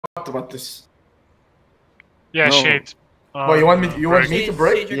about this. Yeah, No. Shade. Well, you want me to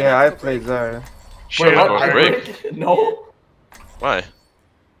break? Yeah, I played Zarya. Wait, what? Or I break? No. Why?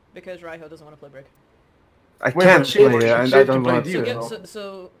 Because Raiho doesn't want to play break. I Wait, can't but Shade- play it, and Shade I can don't play want Diva. to. No.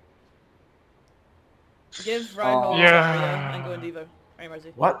 So give Raiho Yeah. Zarya and go in Diva. Right,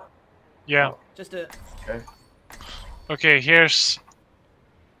 Marzi? What? Yeah. Just do it. Okay. Okay, here's...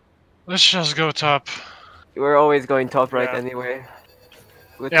 Let's just go top. We're always going top right Yeah. anyway.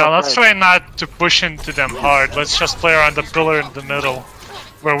 We're Yeah, top let's right. try not to push into them hard. Let's just play around the pillar in the middle,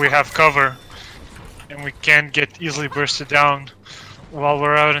 where we have cover. And we can't get easily bursted down while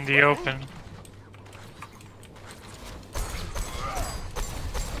we're out in the open.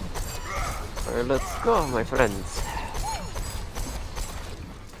 Alright, let's go, my friends.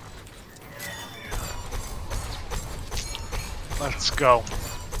 Let's go.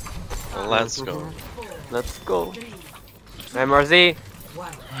 Let's go. Let's go. Hey, Marzi.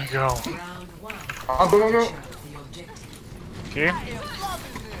 I go. Go. Okay.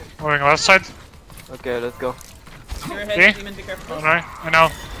 Moving left side. Okay, let's go. Your head, Okay. Demon, be careful. Alright, I know.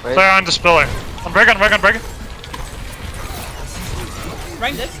 Wait. Play around this pillar. I'm breaking. Rank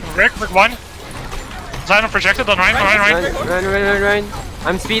this. Break one. Zion projected on Ryan. Run.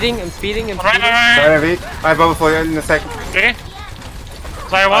 I'm speeding. Ryan. Zarya weak. I bubble for you in a second. Okay.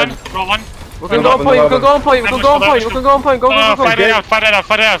 Zion one. Roll one. We can go on point. We can go on point. Go. Fight it out.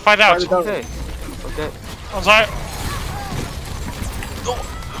 Okay. On Zion.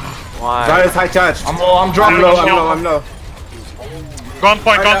 Why? Zarya's high charge. I'm dropping low. I'm low. Go on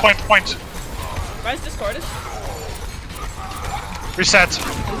point. Point. Ryan's discorded. Reset.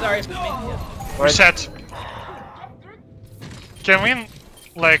 Zarya with me. Yeah. Reset. Can we,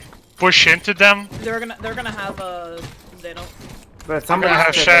 like, push into them? They're gonna have Zeno. But somebody gonna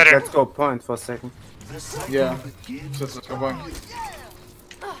have said, Shatter. let's go point for a second. Yeah. Let's go back.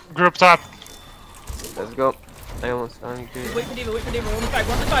 Group top. Let's go. I'm good. Wait for Diva.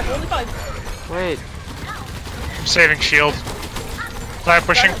 Only five. Wait. I'm saving shield. Zion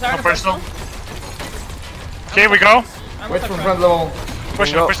pushing. Zion No personal. Okay, we go. Wait for front level.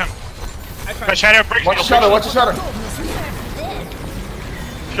 Push go. him. I Got tried. shadow. Break Watch shield. the shadow.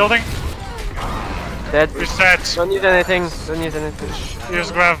 Shielding. Dead. Reset. Don't use anything.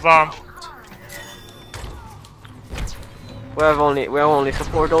 Use grab bomb. We have only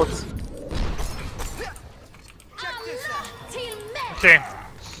support ults. Okay.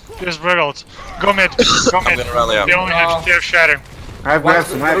 Use Briggled. Go mid. I'm gonna rally up. They only have shatter. I have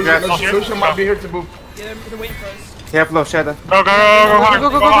grabs him. Lucian might be here to move. Yeah, they're waiting for us. Careful of Shadow. Go hard. Go.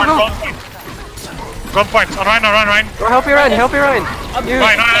 Go on point. On Ryan. Go help your Ryan.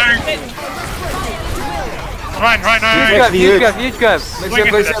 Ryan. Huge grab.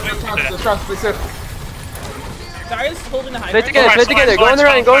 Play safe. Play safe. Zarya's holding the high Play ground. together.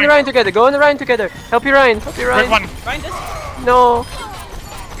 Go on the Ryan together. Help your Ryan. Break one. Ryan this. No.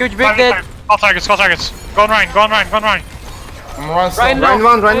 Huge big dead. Call targets. Go on Ryan. I'm around Ryan slow.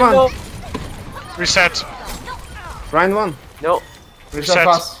 Ryan one. Reset. Ryan one. No. Reset Reset.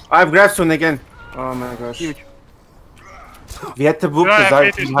 fast. I have grabs soon again. Oh my gosh. Huge. We had to book No, the I Zarya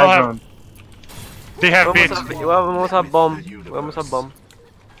hate from it, high no, ground. They have beat. We almost have bomb.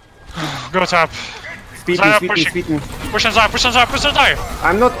 Go top. Speed Zarya me. pushing. Push on Zaya.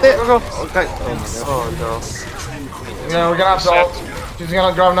 I'm not there. Go. Okay. Oh no. Yeah, we're gonna have to ult. She's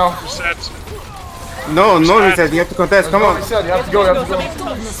gonna grab now. Reset. No reset. You have to contest. Come on. Reset. You have to go.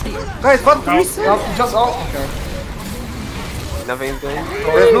 Guys, what You reset? have to just ult. Okay. Nothing's going.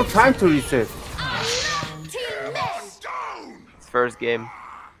 There's no time to reset. It's first game.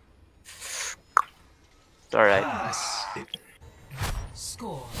 It's alright.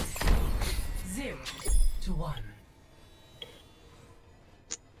 Score 0-1.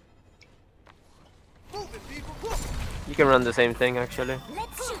 You can run the same thing actually.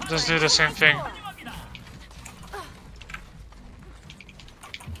 Just do the same thing.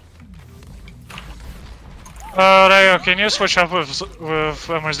 Rayo, can you switch up with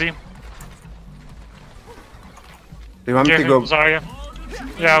MSD? Do you want me Give to him go? Zarya.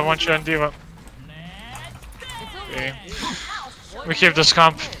 Yeah, I want you and Diva. Okay. We keep this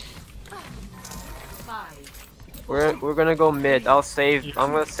comp. We're gonna go mid. I'm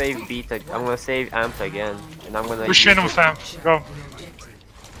gonna save Beta. I'm gonna save Amp again, and I'm gonna. Push in them, fam. Go.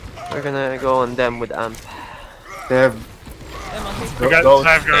 We're gonna go on them with Amp. They have. We got Go.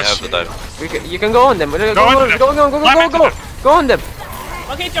 dive They have guys. the dive. You can go on them. Go on them. Go on them.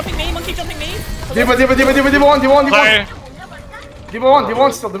 Monkey jumping me. Diva one. Diva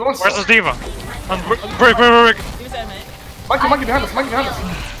one still. Where's this Diva? Break. Diva's dead, mate. Monkey behind us.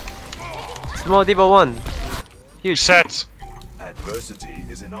 Small Diva 1. Huge. Set. Adversity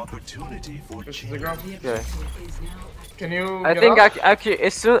is an opportunity for Push the change. ground. Yeah. Can you I get think up?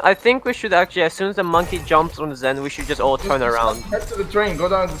 actually, I think we should actually, as soon as the monkey jumps on Zen, we should just all turn around. Head to the train. Go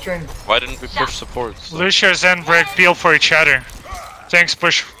down to the train. Why didn't we push supports? Lucia, Zen, break, peel for each other. Tanks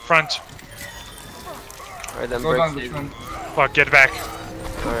push front. Alright, then Go down break. the train. Fuck, get back.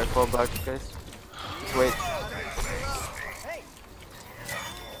 Alright, fall back, guys. Wait.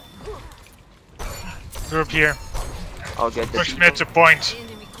 Group here. I'll get this. Push mid to point.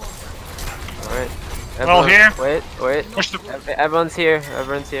 Alright. Well, here. Wait. Push the Everyone's here.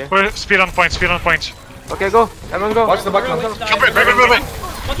 Everyone's here. speed on point. Speed on point. Okay, go. Everyone go. Watch the back. Everyone Go. wait, die. Jump it, break it, break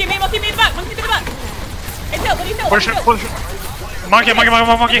it. Monkey main back. Monkey to the back. Hey, tail, what do you feel? Push it, push it. Monkey.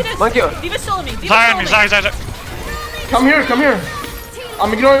 Monkey. Diva's still on me. Zion, Zion. Come here.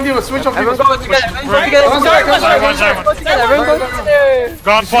 I'm ignoring you. Switch off. Everyone go together. Everyone go Break. together. Come on, Zion, come on, Zion, Zion, Zion. Go together. Everyone go together.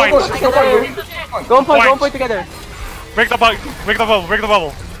 Go on point. Go on point. Go on point together. Break the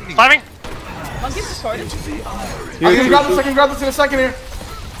bubble. Climbing. Monkey's discarded. I can grab this in a second here.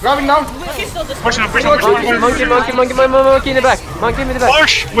 Grabbing now. Monkey's still Push discarded. him. Monkey in the back. Monkey in the back.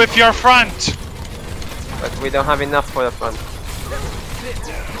 Push with your front. But we don't have enough for the front.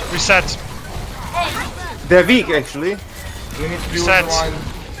 Reset. They're weak actually. We need to do Reset. one.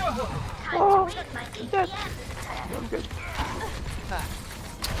 Oh, dead. I'm good.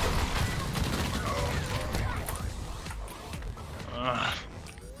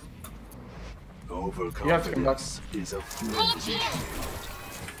 Overconfidence is a flimsy shield.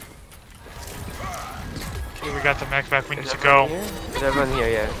 Okay, we got the mech back. We need to go. Is everyone here?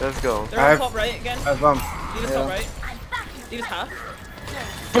 Yeah, let's go. They're on top right again. Advance. Diva's top right. Diva's half.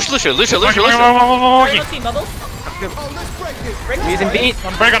 Push Lucia. Monkey. Everyone team bubble. Break I'm using beat.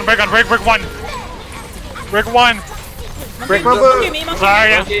 Break one. Break Monkey bubble. me, monkey Sorry.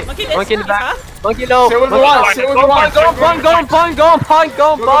 me. Monkey this. Monkey in the back. half. Monkey low. Stay with the Monkey- one. Stay with the one. Go on point. Go on point. Go on point. Go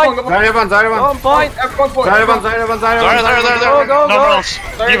on point. Zyravan. Go on point. Everyone point. Zyravan. Go, go, No go. rolls.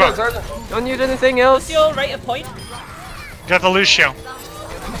 Diva. Zarya. Don't use anything else. Lucio right at point. Get the Lucio.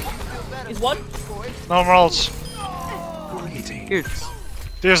 Is one. No rolls. Good.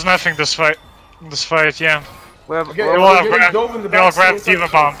 There's nothing this fight. Yeah. We have. Okay, They will have getting grab. dove in the They will back, grab stay Diva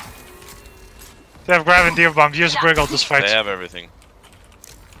inside. bomb. They have grab and Diva bomb. Use Briggle this fight. They have everything.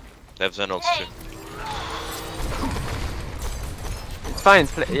 They have Xenos too. It's fine.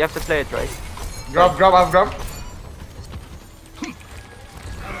 You have to play it right. Grab.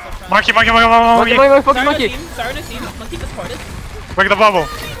 Monkey. Monkey. Focus Zarya monkey. team. Zarya team. Monkey discarded. Break the bubble.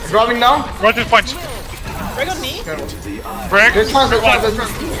 Grabbing now. Right to point. Break on me. Break. There's fine.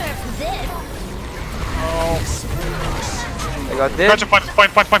 I got Right this. to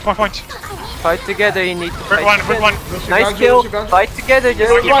point. Fight together. You need to Break fight one. together. Nice kill. Fight together.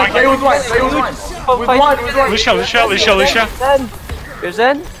 Just keep Play with one. Lucia. Zen. You're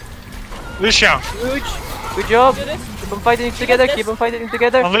Zen. Lucia. Huge. Good job. Do this. Keep on fighting together. Keep on fighting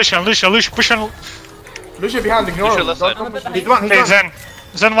together. Lucia. Push on. Lucia behind. Ignore Lucia him. left side. I'm a bit He's behind. one. Hey, Zen.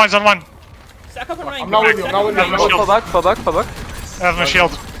 Zen one. Stack up and Ryan. I'm not with you. I'm not with you. I'm not with you. Fall back. Fall back. Fall back. I have no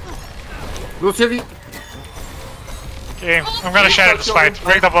shield. Lucia. Okay, I'm gonna shatter this fight.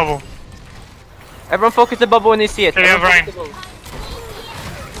 Break the bubble. Everyone focus the bubble when you see it. Okay, Everyone Ryan.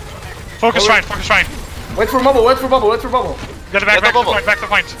 focus the bubble. Focus Ryan. Wait for bubble. Get it Get the bubble. back to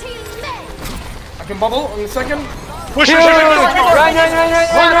point. I can bubble in a second. Push. Ryan.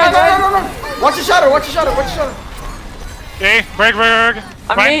 Run. Watch the shadow. Okay, break.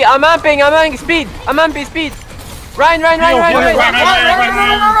 I'm amping speed. I'm amping speed. Ryan. Run.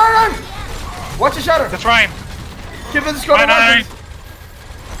 Watch the shadow. That's Ryan. Give it the score. Ryan.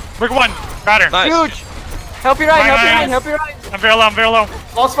 Break one. Got her. Nice. Huge. Help you Ryan. Help you Ryan. I'm very low.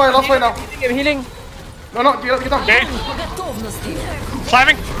 Lost fight now. Healing. No, get down. Okay.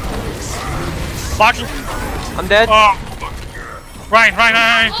 Climbing. Blocking. I'm dead. Oh. Ryan.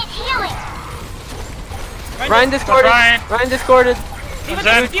 Ryan discorded. Ryan. Ryan discorded. Diva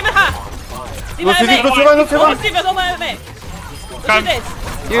Zen. this. Diva half. Diva Lucia. MMA. Lucia. Oh, Diva, don't let me. Look Come. at this.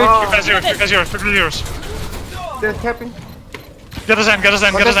 Huge. Because yours. They're tapping. Get us in.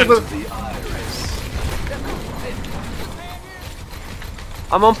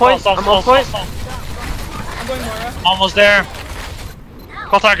 I'm on point. I'm on point. I'm going Moira. Almost there.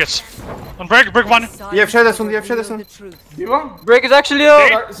 Call targets. On break one. You have shadows on. Diva? Break is actually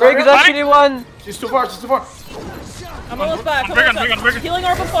Break is actually one. She's too far. I'm almost back. Break on. Healing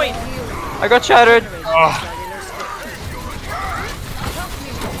orb on point. I got shattered. Oh.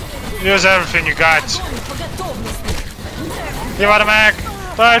 Use everything you got. Give out a mag.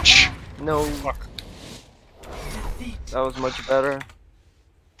 Touch. No. Fuck. That was much better.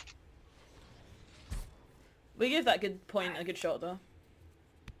 We gave that good point a good shot though.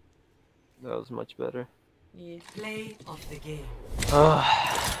 That was much better. Yeah. Play of the game.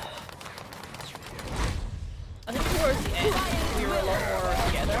 I think towards the end we were a lot more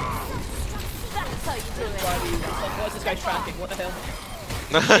together. That's how you do Why it. we were like, what's this guy tracking? What the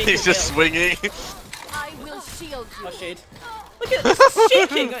hell? He's just swinging. I will shield you. Oh shade. Look at this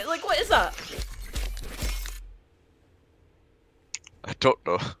shaking! Like what is that? I don't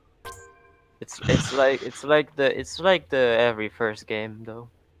know. It's like the every first game though.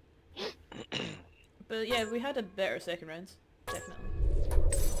 But yeah, we had a better second round. Definitely.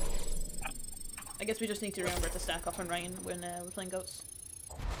 I guess we just need to remember to stack up on Ryan when we're playing goats.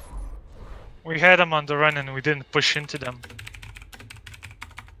 We had them on the run and we didn't push into them.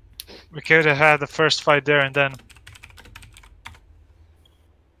 We could have had the first fight there and then.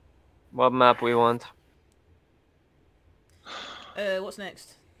 What map we want? What's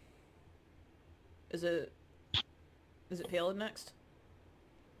next? Is it Payload next?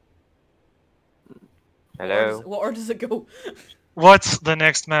 Hello. What order does it go? What's the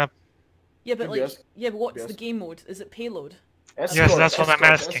next map? Yeah, but like, Yes. yeah, but what's Yes. the game mode? Is it Payload? Yes, that's what I'm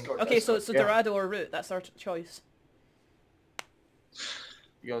asking. Okay, so it's a yeah. Dorado or Root. That's our choice.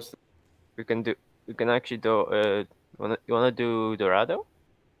 You guys, We can actually do. You wanna do Dorado?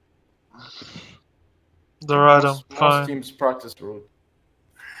 Dorado, most fine. teams practice route.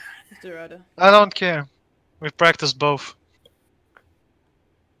 It's Dorado. I don't care. We've practiced both.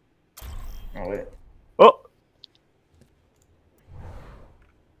 Oh wait. Oh.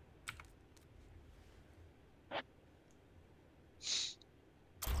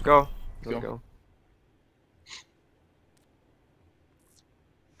 Go. Go. Go.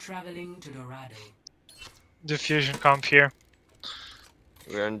 Traveling to Dorado. Diffusion comp here.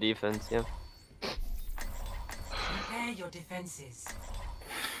 We're on defense, yeah. Prepare your defenses.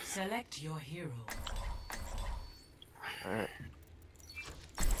 Select your hero. Alright.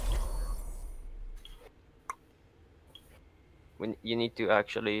 You need to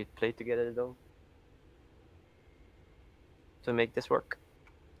actually play together though. To make this work.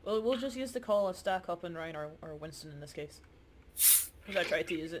 Well, we'll just use the call of stack up and Ryan or Winston in this case. Because I tried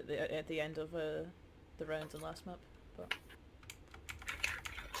to use it at the end of the rounds in last map. But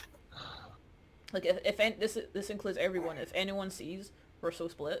like this includes everyone. If anyone sees we're so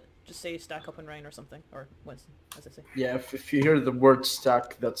split, just say stack up and Ryan or something, or Winston, as I say. Yeah, if you hear the word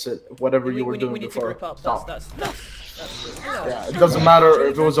stack, that's it. Whatever you were doing we need before. to group up. Stop. That's Yeah, it doesn't matter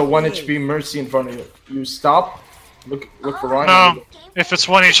if it was a 1 HP Mercy in front of you. You stop, look for Ryan. No, if it's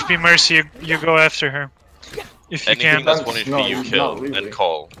 1 HP Mercy, you go after her. If you Anything can. that's 1 HP, No, you not kill really. and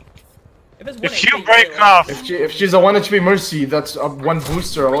call. If you break off, If she's a 1 HP Mercy, that's one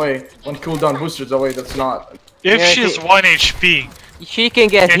booster away. 1 cooldown boosters away, that's not. if Yeah, she's 1 HP, She can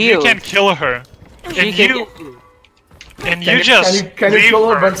get and healed. you can kill her, She and can you get healed. and Can you just can you leave kill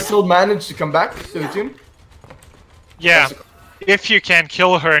her her. but still manage to come back to the team? Yeah, if you can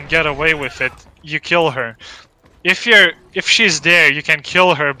kill her and get away with it, you kill her. If she's there, you can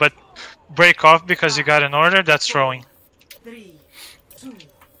kill her, but break off because you got an order. That's throwing. 3, 2,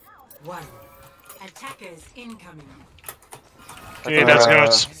 1. Attackers incoming. Okay, that's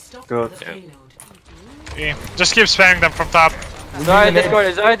goats. Stop Good. the payload. Okay, just keep spamming them from top. Sorry,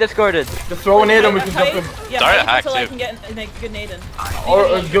 discorded. Sorry, discorded. Just throw a nade and we can jump in. Yeah, Sorry, wait I until I hacked can get a good nade in. Or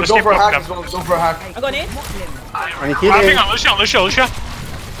Just go keep for a hack up. as well. Go for a hack. I got a nade. Hopping on Lucia.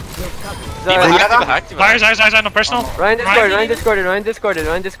 Hack, Eyes, no personal. Ryan discorded. Ryan-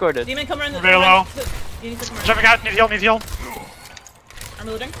 Ryan discorded. Demon, come around. Very low. You need to come around. Jumping out, need heal. I'm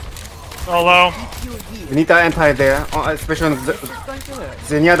reloading. Oh, low. Benita anti-there, especially on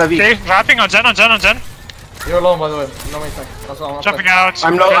Zenyatta V. Okay, wrapping on Zen. You're alone, by the way. No main tank. That's all. Jumping out.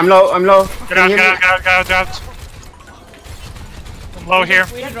 I'm low. Get out. I'm low here.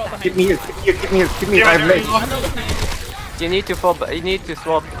 We can drop behind. Keep me here. I have legs. I'm not looking at you. You need to fall. You need to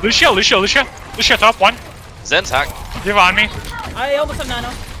swap. Lucia top one. Zen's hack. Give on me. I almost have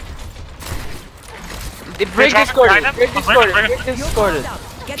nano. Break drop it discorded. behind him. Break Bring it. discorded.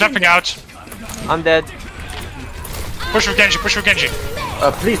 Jumping out. I'm dead. Push with Genji.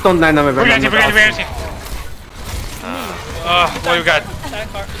 Please don't land on me. We're Genji. What you got? Attack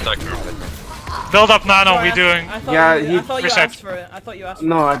car. Build up nano, Sorry, we doing. I thought Yeah, you, I thought you reset. asked for it. I thought you asked for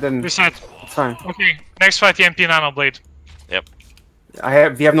No, I didn't. Reset. It's fine. Okay, next fight EMP nano blade.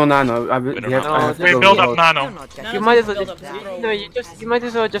 We have no nano. I have No, to We go build reload. up nano. it. You Nano's might as build well up to zero. no. You might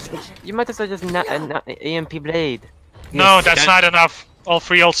as well just AMP blade. No, that's Can- not enough. All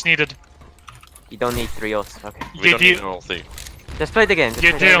 3 ults needed. You don't need 3 ults. Okay. We You don't need do. an all thing. Just play the game.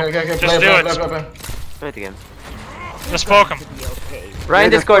 You do. Okay. Just do it. Play the game. Just poke him. Ryan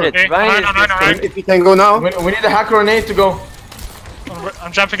discorded. Okay, Ryan no, discorded. If we can go now. We need a hack grenade to go.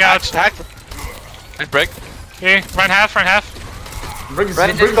 I'm jumping out. Hack. Break. Okay, run half.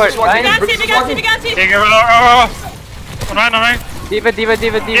 Ryan discord. Ryan Okay, go. Alright. Diva.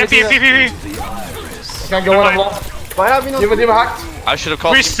 EMP. Can't go on the wall. Why have we not? Diva hacked. I should have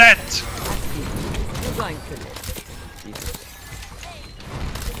called. Reset.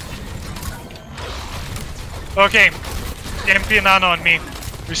 Okay. EMP nano on me.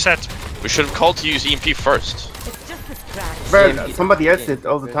 Reset. We should have called to use EMP first. Bro, somebody else did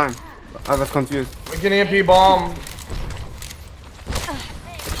all the time. I was confused. We can EMP bomb.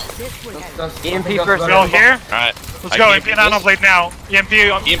 EMP first. Go here. Alright. Let's go. EMP nano blade now. EMP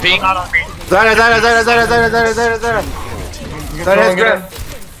nano on me. Zara. Zara has grab.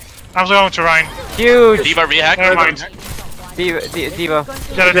 I'm going to Ryan. Huge. Diva rehack. Never mind. Diva.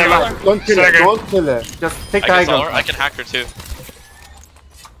 Get a Diva. Don't kill her. Stagger. Don't kill her. Just take I the high can tell her. ground. I can hack her too.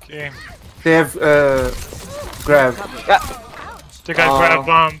 Okay. They have grab. They got grab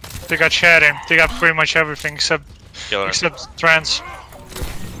bomb. They got shatter. They got pretty much everything except Kill her. trans.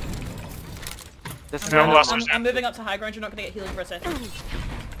 Just No, lost I'm moving up to high ground. You're not gonna get healing for a second.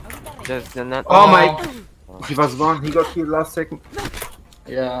 not. Oh my! He was gone. He got killed last second.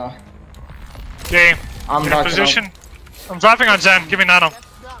 Yeah. Okay. I'm In not position. I'm dropping on Zen. Give me nano.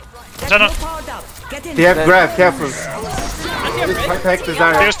 Zen. They have grab. Careful. Just protect the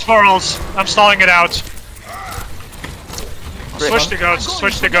Zara. There's 4 ults. I'm stalling it out. Switch the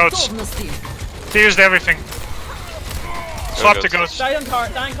goats. They used everything. Swap the goats. Dying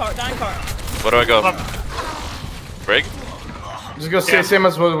cart. Where do I go? Break. Just gonna say same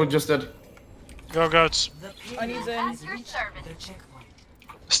as what we just did. Go goats. I need Zen.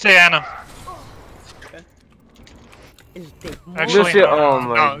 Stay Anna. Actually, Lucio, oh no.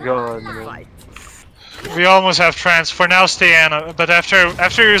 my god, man. We almost have trans. For now, stay Anna. But after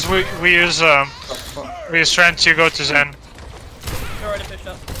we use trans, you go to Zen. They're already pushed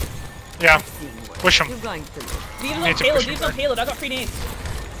up. Yeah. Push him. Leave Need no to payload. push Leave him. no payload. I got 3 nades.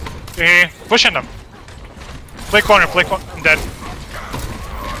 Okay. Pushing them. Play corner. I'm dead.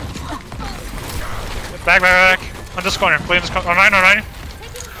 Back. On this corner. Play in this corner. Alright.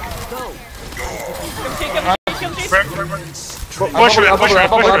 Push her.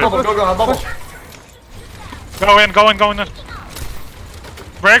 Bubble. Go in.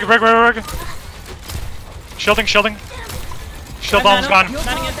 Break. Shielding. Shield bomb's gone.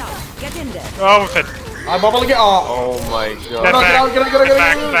 Go with it. I bubble again. Oh. Oh my Get god.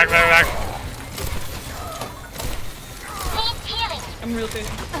 back. I'm real safe.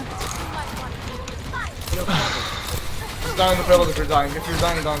 Just down the pillow if you're dying. If you're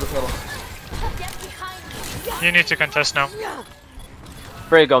dying, down the pillow. You need to contest now.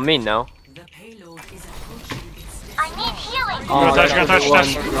 Frey got me now. Go touch.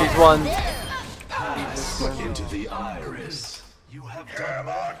 He's one. Into the iris. You have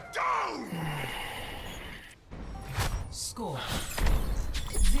done. Score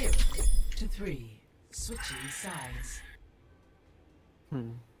 0-3. Switching sides.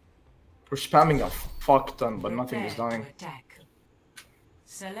 We're spamming a fuck ton, but nothing is dying.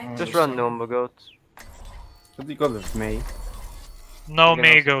 Just run Nomba goats. What do you call it? May? No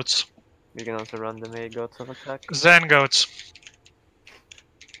Mei goats. You can also run the May goats of attack. Zen goats.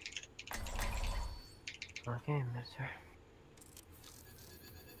 Okay, mister.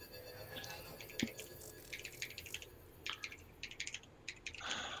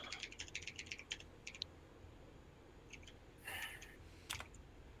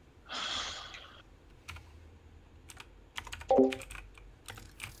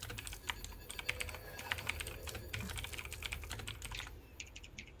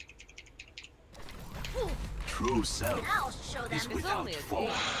 True self I'll show them. is without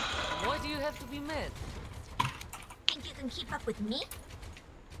form. Why do you have to be mad? Think you can keep up with me?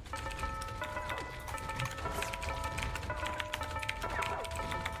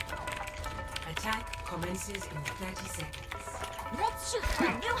 Attack commences in 30 seconds. Let's shoot for a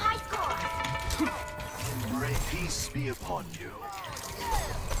new high score. May peace be upon you.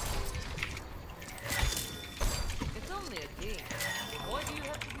 It's only a game. Why do you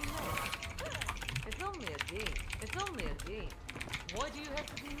have to be mad? It's only a game. Why do you have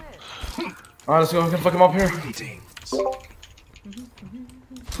to be mad? Alright, let's go. We can fuck him up here.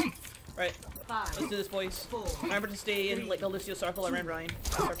 Right. Let's do this, boys. Remember to stay in like the Lucio circle around Ryan.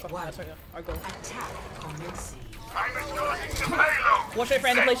 That's our goal. Watch out for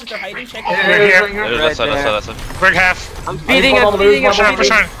any places they're hiding. Check it. Here. That's it. Break half. I'm feeding him.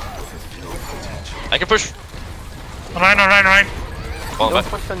 Push on. I can push. Alright. Fall Don't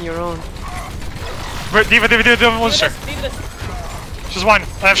back. push on your own. Diva, monster. She's one. I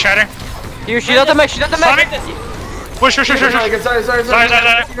have shatter. Here, she's at the mech. She's at the mech. Push. Sorry.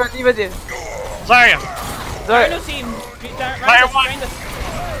 Zarya. Zarya no team. Fire one.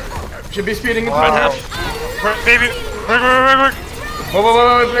 Should be speeding into One the half. Baby. Work.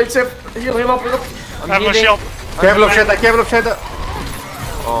 Wait, safe. Heal up. I have no shield. Careful of shatter.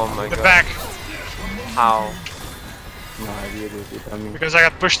 Oh my Get god. back. How? No idea, dude. I mean, Because I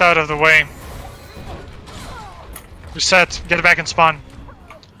got pushed out of the way. Reset. Get back and spawn.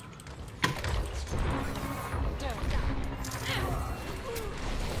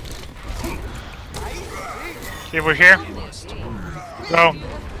 Okay, we're here. Go.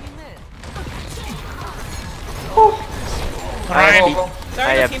 Alright.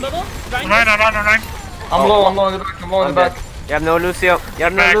 Zarya no team bubble. Ryan. I'm low in the back. I'm low in the back. You have no Lucio. Back.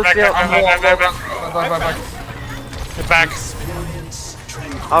 Get back.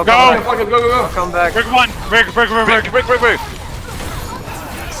 I'll Go. come back. Fuck it, go. I'll come back. Break one. Break.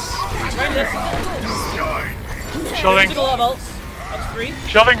 Shielding. Physical love ults. That's 3.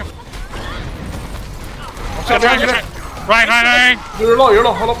 Shielding. Ryan. You're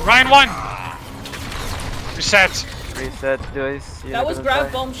low. Hold up. Ryan 1. Reset. Reset, guys. That was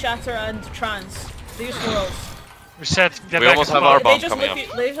grab, bomb, shatter, and trance. They used 4 ults. Reset. Get We back almost and have spawn. our They bomb just coming up.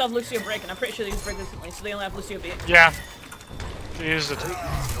 they just have Lucio break, and I'm pretty sure they used break recently, so they only have Lucio bait. Yeah. They used it.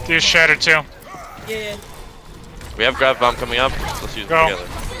 They used shatter too. Yeah. We have grab bomb coming up. Let's use Go. them together.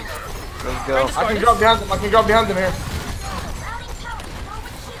 Let's go. I can grab behind him here.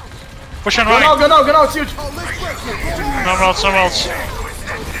 Push on Go Ryan. now, it's huge. No else.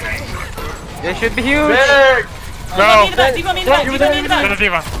 They should be huge. Big. Go. D.Va me in the back. Get a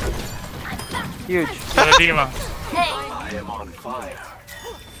diva. Huge. Get a diva. I am on fire.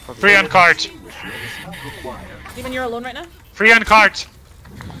 Free on cart. D.Va, you're alone right now? Free on cart.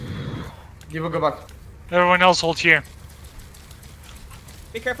 Give a go back. Everyone else hold here.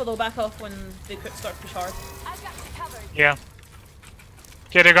 Be careful they'll back off when they start to push hard. Yeah.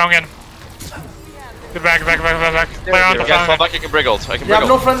 Okay, they're going in. Get back. Play on the Guys, fall phone. back. I can brig ult. You have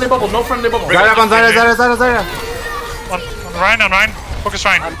no friendly bubble. Zarya. On Ryan. Focus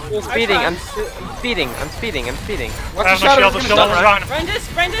Ryan. I'm speeding. I'm speeding. I have What's no shield. The shield on Ryan. Grind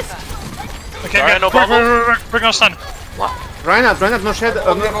this! Okay, Ryan, no bubble. Bring no stun. Reinhardt, no shatter.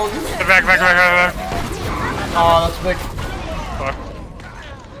 No. Get back. Oh, that's big. Fuck.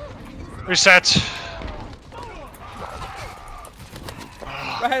 Reset.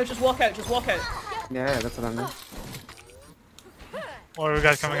 Right, just walk out. Yeah, that's what I'm doing. What do we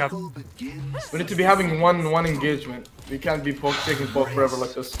got coming up? We need to be having one engagement. We can't be taking poke forever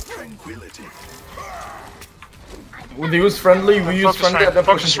like this. Tranquility. When they use friendly, we use Focus friendly. Ryan. And then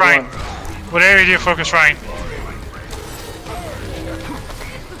Focus push Ryan. Whatever you do, focus Ryan.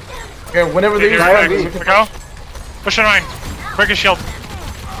 Okay, whenever they use friendly, we can Go. Push on Ryan. Break his shield.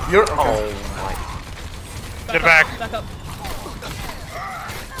 You're okay. Get back. Back up.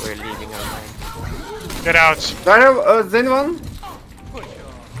 We're leaving our line. Get out. Zarya, Zen one.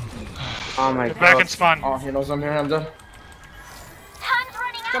 Oh my Get back god. and spawn. Oh, he knows I'm here. I'm dead.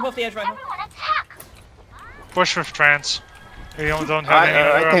 Jump off the edge right now. Push with trance. You don't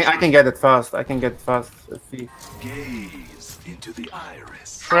have any. I can get it fast. Let's see. Gaze into the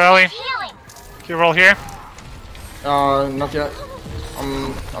iris. Rally. Okay, roll here. Not yet.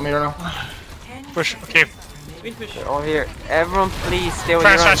 I'm here now. Push. Okay. Speed push. They're all here. Everyone, please stay with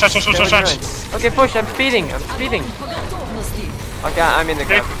your Trance. runs. Stay with your runs. Okay, push. I'm speeding. Okay, I'm in the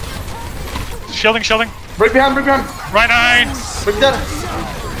Okay. gap. Shielding. Break behind. Right 9. Break dead.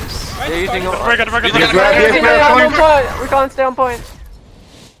 They're using all. Break it. We can't stay on point.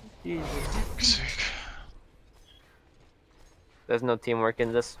 Jesus. There's no teamwork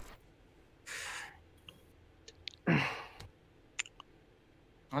in this. I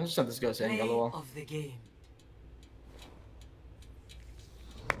understand this guy saying Play LOL. of the game.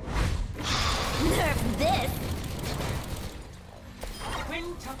 Nerf this!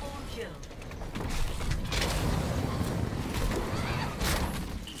 Quintuple kill.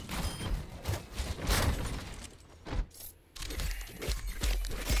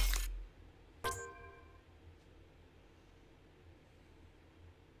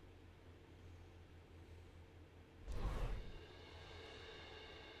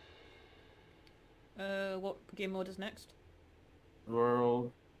 What game mode is next?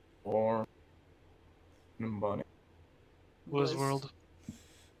 World War Bunny. Blizz World.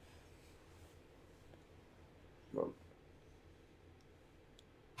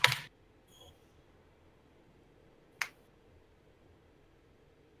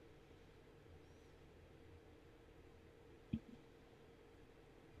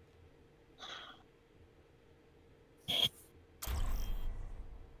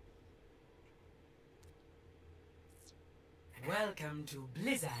 Welcome to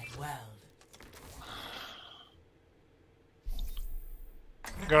Blizzard World.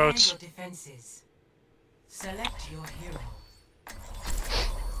 Goats. Prepare your defenses. Select your hero.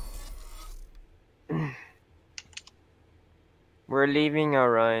 We're leaving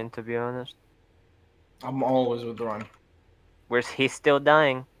Orion, to be honest. I'm always with Ryan. Where's he still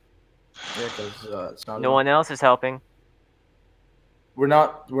dying? Yeah, because it's not. No one else is helping. We're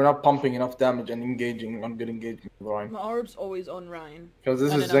not pumping enough damage and engaging on good engagement with Ryan. My orb's always on Ryan. Because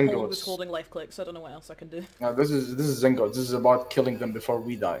this and is then Zengo. was holding life clicks, so I don't know what else I can do. No, this is Zengo. This is about killing them before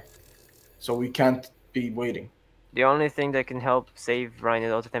we die. So we can't be waiting. The only thing that can help save Ryan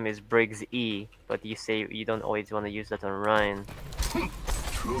at all the time is Briggs E, but you don't always want to use that on Ryan.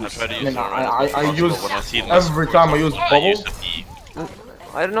 I try to I use mean, it I use when I see them. every time I use I bubble. use the E.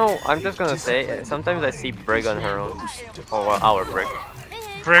 I don't know, I'm just gonna say, sometimes I see Brig on her own. Or our Brig.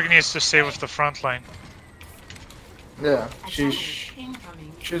 Brig needs to stay with the front line. Yeah, she's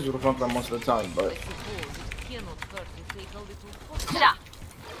with the front line most of the time, but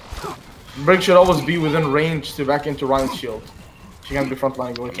Brig should always be within range to back into Ryan's shield. She can't be front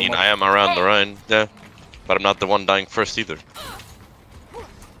line going I too mean, much. I am around the Rhine, yeah. But I'm not the one dying first either.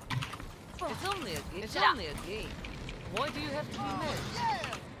 It's only a game. It's only a game. Why do you have to be mad?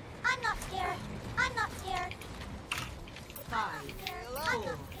 I'm not scared. I'm not scared. 5,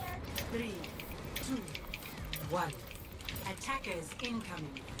 4, 3, 2, 1. Attackers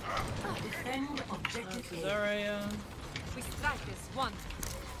incoming. Defend objective Is there a, We strike as one.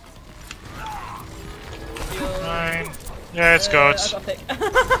 Nine. Yeah, it's goats. I got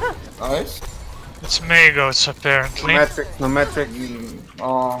pick. Nice. It's May goats apparently. No metrics, no metrics.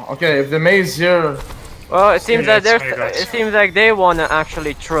 Okay, if the May's here, Well, it seems Yeah, that it's May goats. it seems like they wanna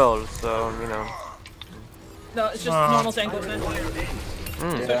actually troll, so, you know. No, it's just normal Zengo now.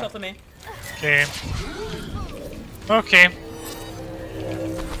 So it's up to me. Okay. Okay.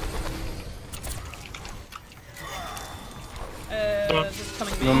 This is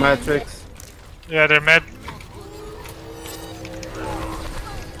coming No metrics. Yeah, they're mid.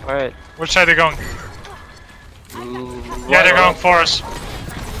 Alright. Which side are they going? Yeah, they're going for us.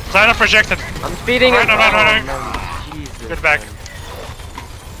 Zyno projected. I'm speeding Run, him. run, run, Oh, no, Jesus. Get back.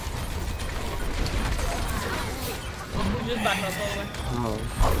 Just back up all the way.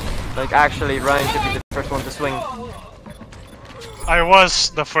 Like, actually, Ryan should be the first one to swing. I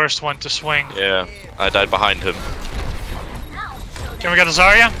was the first one to swing. Yeah, I died behind him. Can we get a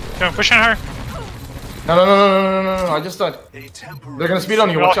Zarya? Can we push on her? no, I just died. They're gonna speed on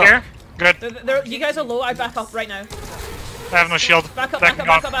you. You all Watch out. here? Good. You guys are low, I back up right now. I have no shield. Back up, Back back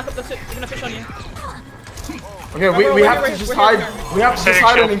up, on. back up, back up. They're gonna push on you. Okay, we we're have here, to just we're hide. here. We have to just Setting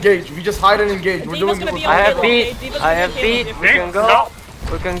hide shield. and engage. We just hide and engage. We're Diva's doing gonna good. be I on have the beat. Diva's I gonna have be beat. on We the can No. go.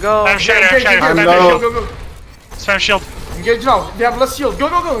 We can go. I'm shatter, I'm Engage, shatter. engage, I'm Spam low. shield. go. Spam shield. Engage now. They have less shield. Go.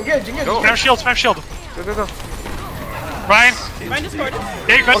 Engage. Spam shield, spam shield. Go. Ryan. Ryan discorded.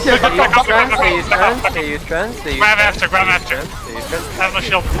 Okay, good. Okay, Good, good, They good, good, use trans, good, they good, use good. trans, they use trans, they use Grab trans, after, grab after. they use trans. I have no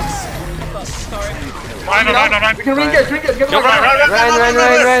shield. Sorry. Ryan. We can re-engage. Get Run, the run, run, run, Ryan, run,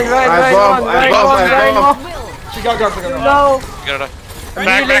 Ryan. I bomb. She got guard. No. Get it. Back,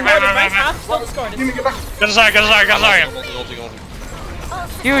 back, back, back, Ryan's back. half still discorded. Give me, get back. Get a Zarya, get a Zarya, get a Zarya.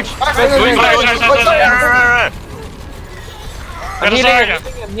 Huge. Nice, nice, nice, nice, nice, nice. Get a Zarya.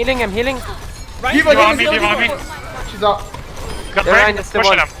 I'm healing. Ryan's Diva, You want me, Diva, you want me? She's out. Got Yeah, Ryan, Brig, that's the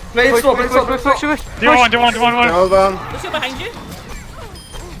pushing one. him. Play it slow. Push. Do one. Hold on. Lucio behind you.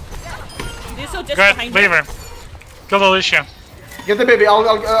 Lucio just Good, behind leave you. her. Kill the Lucio. Get the baby.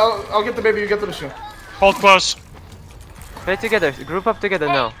 I'll get the baby. You get the Lucio. Hold close. Play together. Group up together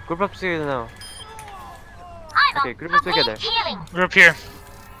now. Okay, group up together. Group here.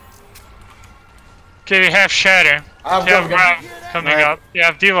 Okay, we have Shatter. I have You have Grav. Grav coming up. You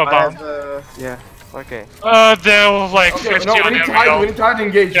have Diva I Bomb. have, Yeah. Okay. They're like Okay, 50 no, we on need to every hide. go. We need to hide and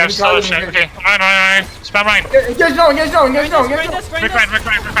engage. Yeah, We need to hide slow and shit. engage. Okay, Ryan. Spam Ryan. Engage now. Engage now. Grind us. Rick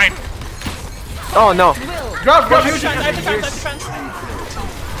Ryan. Oh no. Grab. I have the trans.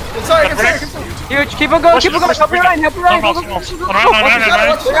 Inside. Huge. Keep on going. Help your Ryan. Go. Ryan.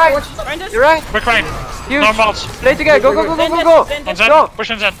 Grind us. You're right. Rick Ryan. Huge. Normals. Play together. Go. Zen, On Zen.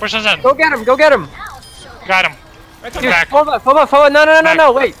 Zen. Push on Zen. Go get him. Got him. Right, come Huge. back. Back. Fall back.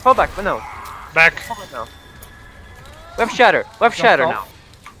 No. Wait. Fall back. No. Back. We have shatter now.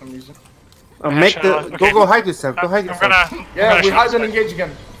 make the Okay. go hide yourself. Go hide I'm yourself. gonna. Yeah, we hide and engage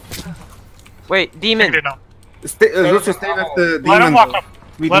again. Wait, demon. Stay, Lucio, stay with the demon. Let him walk up.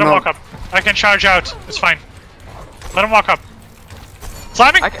 We Let do him not- walk up. I can charge out. It's fine. Let him walk up.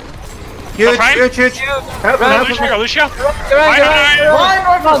 Slamming. I can. Huge, Ryan? huge, huge. Help me, help me. Lucia. Ryan,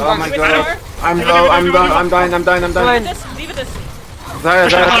 Oh my god. I'm low, I'm low, I'm dying, I'm dying, I'm dying. Leave it this. Zarya,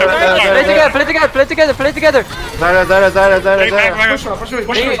 Play together, play together, play together, play together. Zarya. Push her,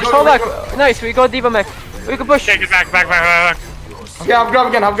 push her. Fall back. Nice, we go Diva mech. We can push. Okay, get back. Okay, have grab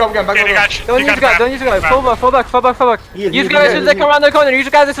again, Back Okay, they over. got you. Don't They use got guys, don't use guys. Fall back. Use guys as soon as they come around the corner. Use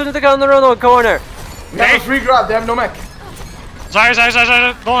guys as soon as they come around the corner. We have a free grab, they have no mech. Zarya.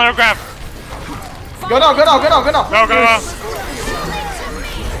 Don't let her grab. Go now. Go.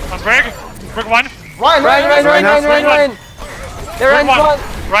 On Brig one. Ryan. They're in front.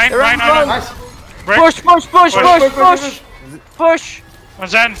 Ryan. Nice. Brig. Push. On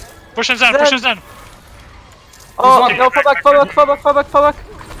Zen. Push and Zen. Oh, no, fall back.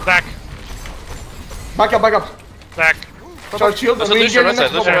 Back. Back up. Charge shield. Listen, Lucia, right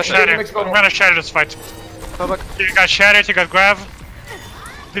side, Lucia, right side. Shatter. I'm gonna shatter this fight. Fall back. You got shattered, you got grav.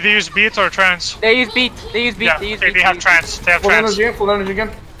 Did they use beat or trance? They use beat. Yeah, they have trance. Full energy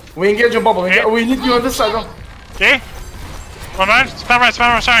again. We engage your bubble. Okay. We need you on this side though. Okay. One right, spam right,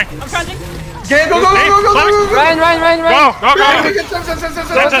 sorry. I'm charging. Okay, go. Ryan. Go.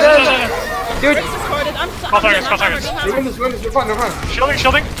 Dude. Briggs discorded. I'm Call targets. You're in this, you're fine.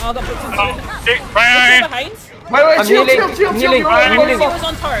 Shielding. Oh, got put in. Okay, Ryan. Behind. Wait, I'm shield. healing.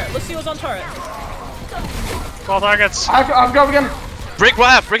 Lucy was on turret. Call targets. I've grab again. Break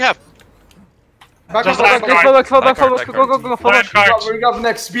half. Back Just up. Fall back. Go. We got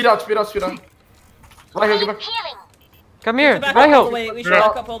next. Speed out. Right here, get back. Come here. Back Right up all the here. way. We should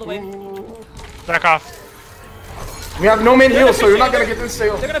back up all the way. Back off. We have no main heal, so you're not gonna get this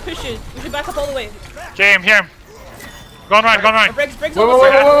sale. They're gonna push you. We should back up all the way. Okay, I'm here. Go on right. Briggs Wait. Go.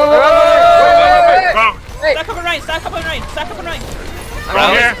 Stack up and Ryan.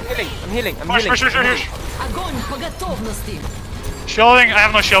 I'm healing. Push. Огонь по готовности. Shielding. I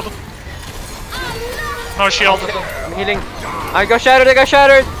have no shield. No shield. I'm healing. I got shattered.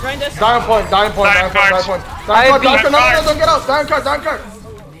 Ryan this. Dying point. I have beat. No, don't get out. Dying card.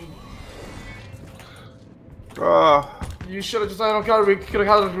 You should have just died on card. We could have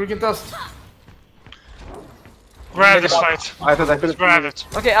had a recontest. Grab this fight. I thought I could Grab it.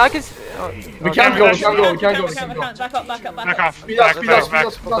 Okay, I can. We can't go. We can't. Back up. Back off. Speed up.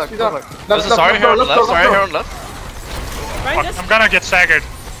 This is Zarya here on the left. Zarya here on the left. Ryan this. I'm gonna get staggered.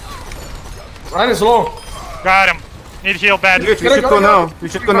 Ryan is low. Got him. Need heal bad. You should go now. Go.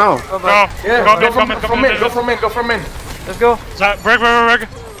 Yeah, go from main. Let's go. Brig.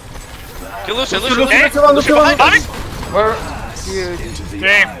 Kill Lucia. Where?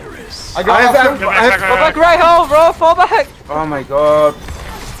 Okay. I got Fall back right home, bro. Fall back. Oh my god.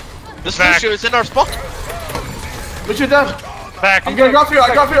 This Lucia is in our spot. What you done? Back. I'm gonna grab for you.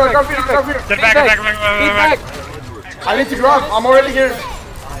 I grab for you. Get back. I need to grab. I'm already here.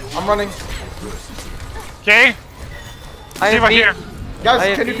 I'm running. Okay. I Here.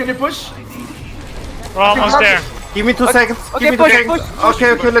 Guys, can you push? We're almost there. Give me 2 seconds. Okay, Give me 2 push. seconds.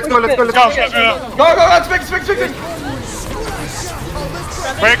 Okay, let's go. Go. Go. Speak.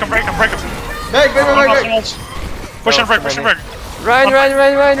 Break him. Back. Push and break. Ryan.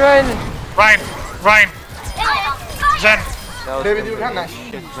 Ryan. Zen. Baby, dude, hand that.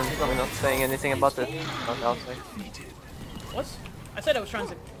 Shit, we're not saying anything about it. Outside. What? I said I was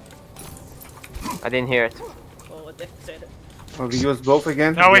transit. I didn't hear it. Oh, I said it. Oh, we use both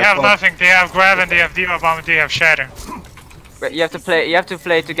again. No, we have nothing. They have grab and they have diva bomb and they have shatter. But you have to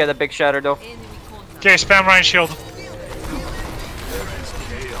play to get a big shatter though. Okay, spam Ryan shield.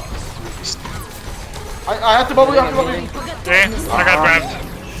 I have to bubble. Okay, I got grabbed.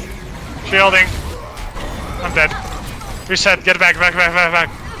 Shielding. I'm dead. Reset. Get back.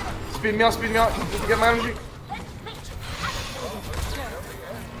 Speed me out. Just to get my energy.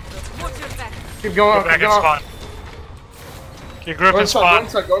 Keep going. Go back and spawn. Okay, group and spawn.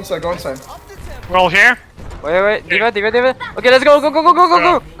 Go inside. We're all here. Wait. Diva. Okay, let's go.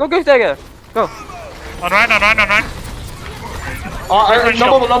 Go, Tiger. Go. On right. No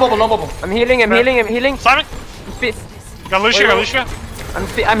bubble. I'm healing. Simon. Got Lucia.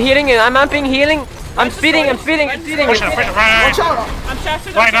 I'm healing and I'm amping healing. I'm speeding. Push him. Watch out. I'm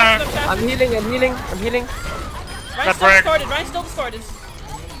shafted. I'm healing. Got Brig. Ryan's still discorded.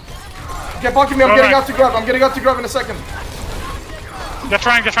 Okay, bucket me. I'm getting out to grab in a second. Get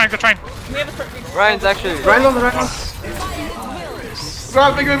trying. We have a Ryan's actually. Right on.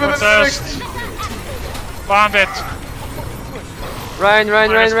 Grab, big. Bomb it. Ryan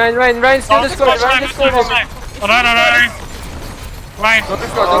still discorded. Oh, no. Ryan.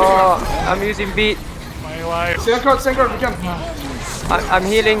 Oh, I'm using beat. My life. Same card, we can. I'm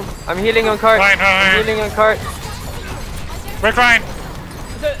healing on cart. Ryan. I'm healing on cart. Break Ryan.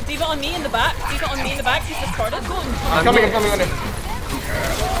 There's a D.Va on me in the back. D.Va on me in the back. He's discarded. I'm coming on it.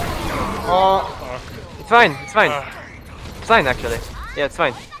 It's fine, it's fine. It's fine, actually. Yeah, it's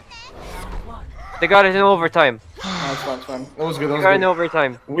fine. They got it in overtime. No, it's fine, it's fine. That was good, that They was got it in good.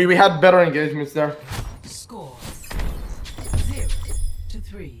 overtime. We had better engagements there. Score 0 to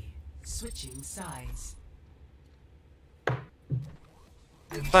 3. Switching sides.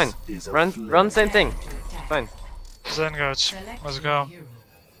 It's fine. Run same thing. It's fine. Zen goats. Let's go.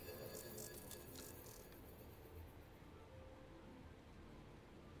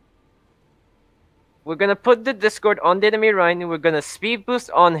 We're gonna put the Discord on the enemy Rhine, we're gonna speed boost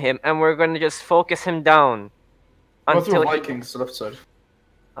on him, and we're gonna just focus him down. Go through Until Vikings left side.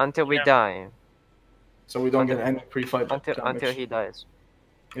 until we die. So we don't get any pre-fight damage. Until he dies.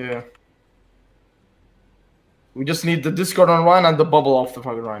 Yeah. We just need the Discord on Rhine and the bubble off the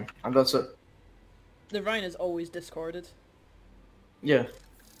fucking Rhine. And that's it. The Rhine is always discarded. Yeah.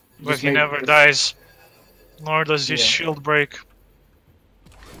 But Just he make never it- dies. Nor does his Yeah. shield break.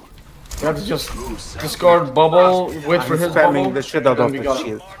 We have to just discard bubble, wait for I'm his spamming bubble. the shit out and of we the got it.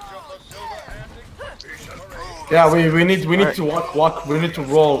 shield. Yeah, we need to walk, we need to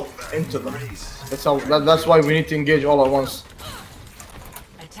roll into them. That's why we need to engage all at once.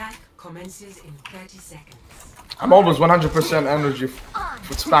 Attack commences in 30 seconds. I'm always 100% energy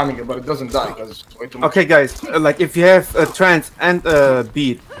for spamming it, but it doesn't die because it's way too much. Okay, guys, like if you have a trance and a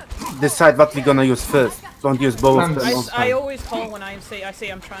beat, decide what we're gonna use first. Don't use both. at the same I time. always call when I say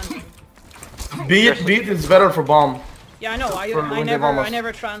I'm trans. Beat is better for bomb. Yeah, I know. I when they bomb us.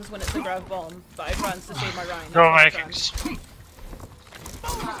 never trans when it's a grab bomb, but I trans to save my Rhine. Go That's why I Vikings.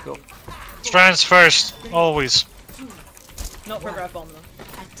 Go. Trans first, always. trans. Not for grab bomb though.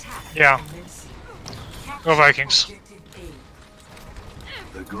 Yeah. Go Vikings.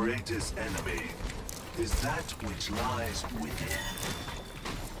 The greatest enemy is that which lies within.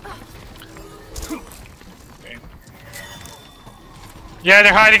 Yeah,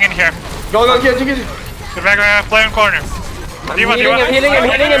 they're hiding in here. Go, get it. Get back, play in corner. I'm D1,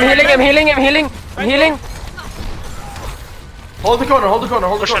 healing him, healing. Hold the corner,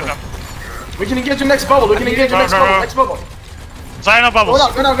 Push it up. We can engage the next bubble, next bubble. Zyno bubbles.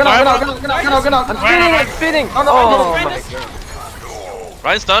 Go now. I'm spinning. No, Oh no. my god.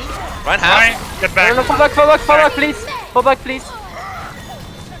 Ryan's done. Ryan half. Ryan, get back. No, fall back, please. Fall back, please.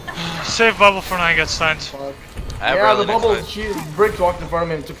 Save bubble for when I get stunned. Yeah, the bubble, Next she bricked walked in front of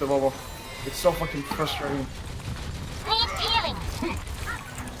me and took the bubble. It's so fucking frustrating.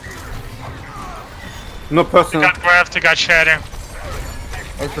 No personal. Got grabbed, they got shatter.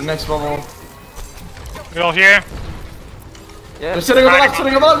 Wait for the next bubble. We all here? Yeah. They're sitting on the left, No,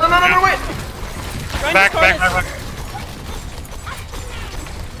 wait! Rhine Back. discarded.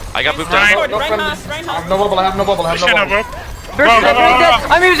 I got booped Ryan. down. No Rhine friendly. half, Rhine I have half. no bubble, Push it over.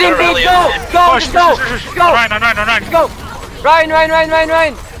 I'm using beat. Go. Ryan. Go.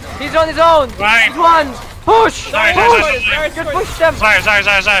 Ryan. He's on his own. Ryan. He's one. Push. Nice. Just push them. Zay.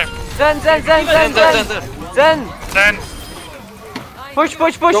 Zen. Then, Push.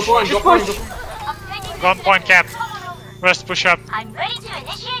 Go point, Just push. gun point cap. Rest push up. I'm ready to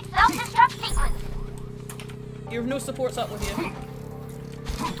initiate self-destruct sequence. You have no supports up with you.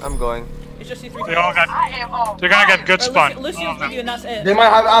 I'm going. It's just you three. They all got. They're gonna get good spawn. Lucio's with you and that's it. They might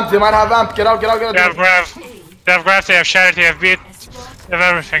have amp, Get out. They have grav. They have grav, they have shatter, they have beat. They have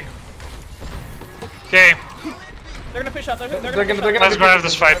everything. Okay, They're gonna push up. They're They're gonna gonna- let's grab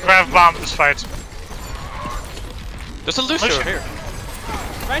this fight. Grav bomb this fight. There's a Lucio here.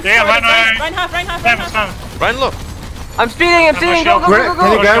 Rhine Yeah, discarded. Rhine. Rhine half. Damn. Ryan, look. I'm speeding. Go.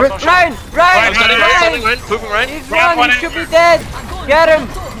 Can you grab it? Ryan. I'm standing Ryan. Pooping Ryan. He's Grab one. one He in. should be dead. Get him.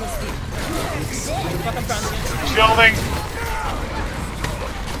 Fucking trans. Shielding.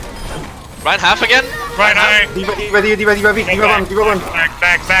 Ryan half again. Right. D.Va 1.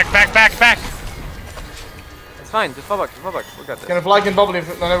 Back. It's fine. Just fall back. We got this. Can flag and bubble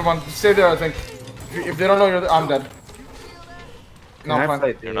if no, never mind. Stay there, I think. If they don't know I'm dead. No, Can I fine.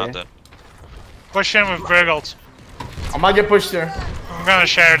 fight? You're not dead. Push in with Briggled. I might get pushed here. I'm gonna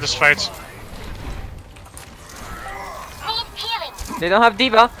shatter this fight. They don't have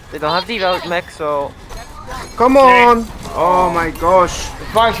D.Va with mech, so Come on! Oh my gosh.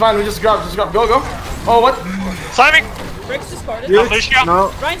 It's fine. We just grab. Go. Oh, what? Timing! Briggs discarded. Dude, Lucio. no.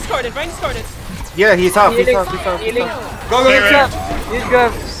 Rhine discarded. Yeah, he's up. Healing. Go. He's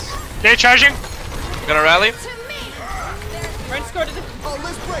good. Okay, charging. Gonna rally. Rhine discarded.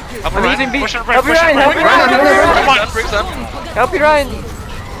 Up I'm Ryan. using beat. Push it, Help me, push it, Ryan. push it. Come on. Briggs up. Help me, Ryan.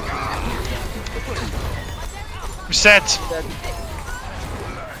 Reset.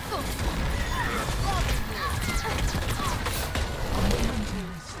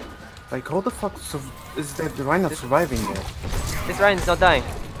 Like, how the fuck is that Ryan not surviving there? This Ryan's not dying.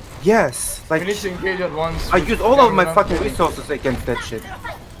 Yes, like We need to engage at once. I used all of my fucking resources against that shit.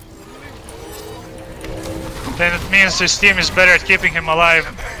 Then it means this team is better at keeping him alive.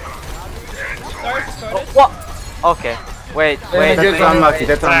 Oh, what? Okay. Wait. That's unlucky.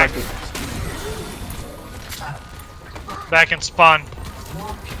 That's Back. unlucky. Back in spawn.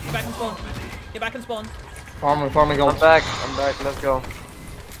 Get back and spawn. Get back and spawn. Farming gold. I'm back. Let's go.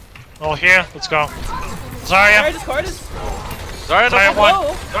 All here. Let's go. Zarya. Zarya discarded. Zarya, Zarya no one.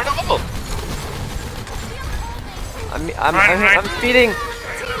 bubble. Zarya, no bubble. I'm speeding.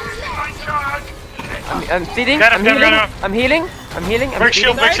 I'm speeding. Get him, I'm get him, healing. get him. I'm healing. I'm healing. I'm Break healing.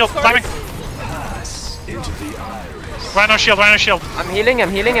 shield, break shield. Climbing. Into the iris. Rhino shield, Rhino shield. I'm healing. I'm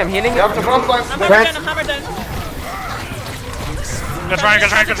healing. I'm healing. You have the front line. I'm hammered down. I'm hammered down. Get Ryan,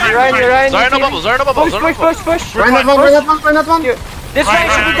 get Ryan, get Ryan, Ryan. Ryan. Zarya, no bubble. Zarya, no bubble. Push, Zarya, no push, bubble. push, push. Ryan not one. This Ryan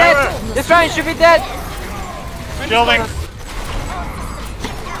should be dead. This Ryan should be dead. Shielding.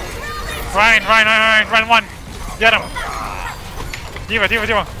 Ryan, one. Get him. Diva.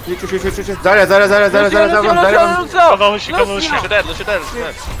 Zarya, one. Kill the Lucio, kill the Lucio. Lucio dead, Lucio dead.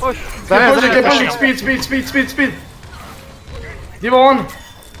 Push. Keep pushing. Speed. Diva 1.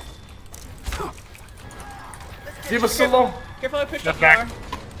 Diva still low. Careful, I pushed Get up back. more.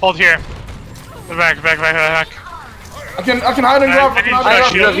 Hold here. Get back. I can hide and grab. I can hide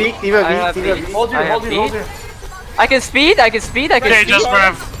and grab. Diva weak. Hold here. I can speed. Okay, speed. just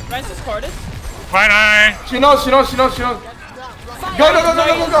grab. Ryan's discarded. Ryan. She knows. Go.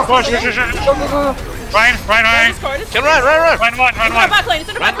 Push. Ryan. Ryan's discarded. Can run. Ryan one. It's in our back lane. It's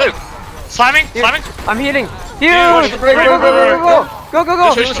in our Run, back lane. Luke. Slamming. I'm healing. Yeah, Huge. Break. Go.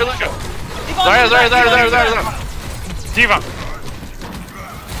 Lucio. Zarya. Diva.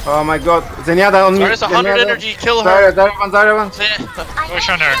 Oh my god. Zenyatta on me. Zarya's 100 energy. Kill her. Zarya one. Push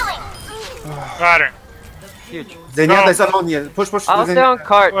on her. Got her. Zenyatta is alone here. Push. I'll stay on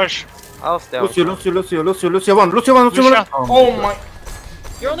cart. Push. I'll stay on. Lucio one. Oh my.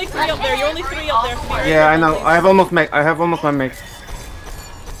 You're only 3 up there. To be right. Yeah, I know. I have almost my max.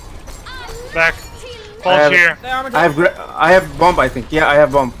 Back. Hold here. They're armored I down. have bomb. I think. Yeah, I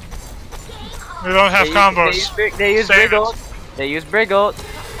have bomb. We don't have combos. They use Save Briggle. They use Briggle.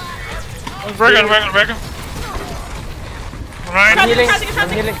 Break him. Ryan. I'm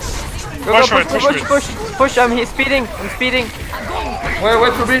healing. Go, Push for it. push. I'm speeding.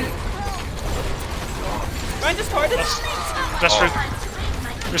 Wait for me. Ryan discarded. Just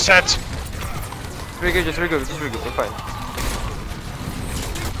reset. Just regroup. We're fine.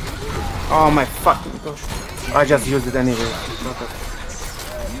 Oh my fucking gosh. I just used it anyway.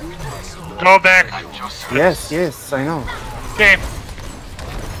 Go back. Yes, I know. Okay.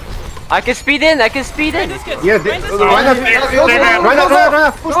 I can speed in. Ryan is good. Yeah, Ryan is Run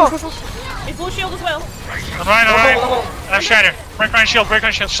up. Push. He's blue shield as well. Ryan. I have shatter. Break Ryan shield.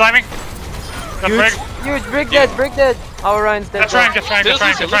 Slamming. Got break. Huge. Brig dead. Our Ryan's dead. Get Ryan.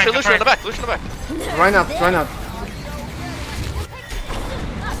 Lucio in the back. Run up.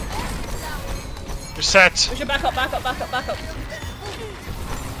 Reset. We should back up.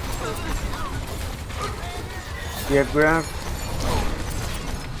 Yeah, grab.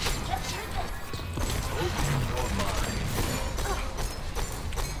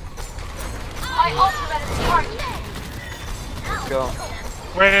 Go.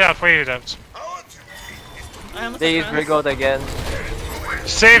 Wait it out. They use Briggle again.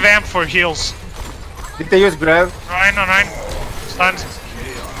 Save amp for heals. Did they use grab? Ryan. Stunned.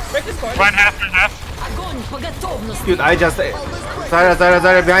 Break discarded. Ryan half. Dude, I just... Zarya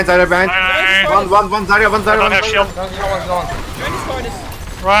behind. Ryan. One Zarya. I don't have shield. Ryan discarded.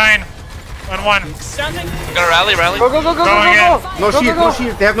 Ryan. 1. Standing. I'm gonna rally. Go. Going in. No shield.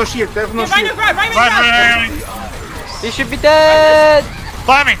 They have no shield. Ryan grab. He should be dead.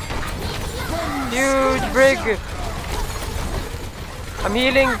 Climbing. Huge Brig. I'm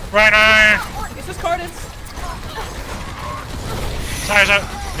healing. Ryan. He's discarded. Tire's out.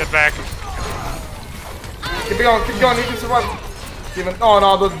 Get back. Keep going. You can survive. No,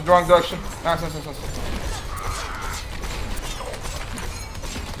 that's the wrong direction. Nice.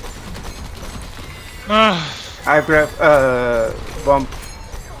 I grab bomb.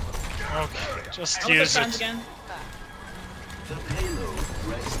 Okay, just I'll use put it. again.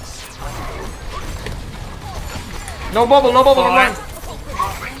 No bubble. Run.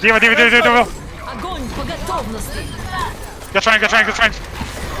 Diva. Get Ryan.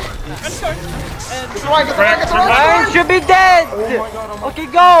 Ryan should be dead. Okay,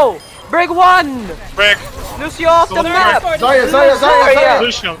 go. Brig 1. Break. Lucio off the map. Zarya.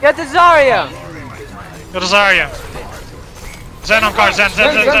 Lucio. Get the Zarya. Go to Zarya. Zen on car, Zen.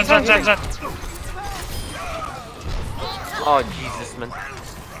 Oh Jesus, man.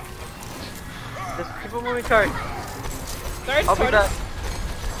 Just keep on moving, card. I'll be back.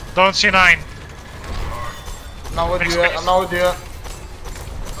 Don't see 9. Now with you. I'm now with you.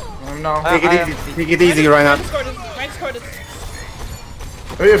 No. Take it easy, Reinhardt. Rein's corded.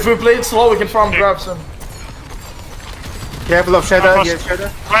 If we play it slow, we can farm grabs him. Careful of Shadow. Yes, Shadow.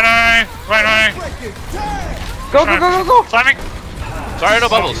 Right eye. Go. Slamming. Sorry, no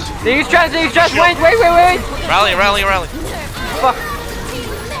bubbles. They use chance. Wait. Rally. Fuck.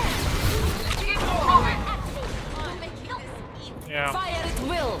 Yeah. Fire at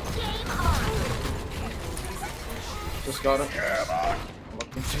will. Just got it.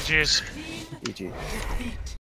 GG's. GG.